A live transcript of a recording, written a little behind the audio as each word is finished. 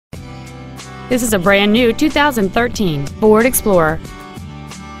This is a brand new 2013 Ford Explorer.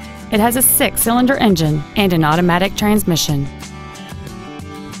 It has a 6-cylinder engine and an automatic transmission.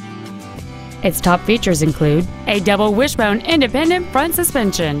 Its top features include a double wishbone independent front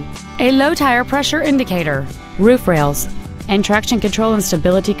suspension, a low tire pressure indicator, roof rails, and traction control and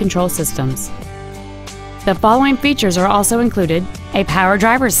stability control systems. The following features are also included: a power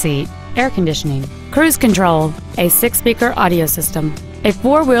driver's seat, air conditioning, cruise control, a 6-speaker audio system, a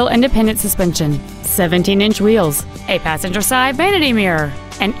 4-wheel independent suspension, 17-inch wheels, a passenger side vanity mirror,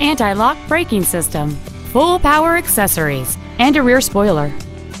 an anti-lock braking system, full power accessories, and a rear spoiler.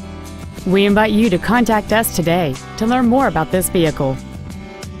 We invite you to contact us today to learn more about this vehicle.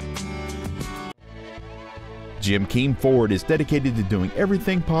 Keim Ford is dedicated to doing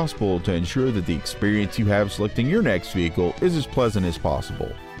everything possible to ensure that the experience you have selecting your next vehicle is as pleasant as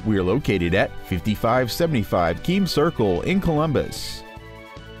possible. We are located at 5575 Keim Circle in Columbus.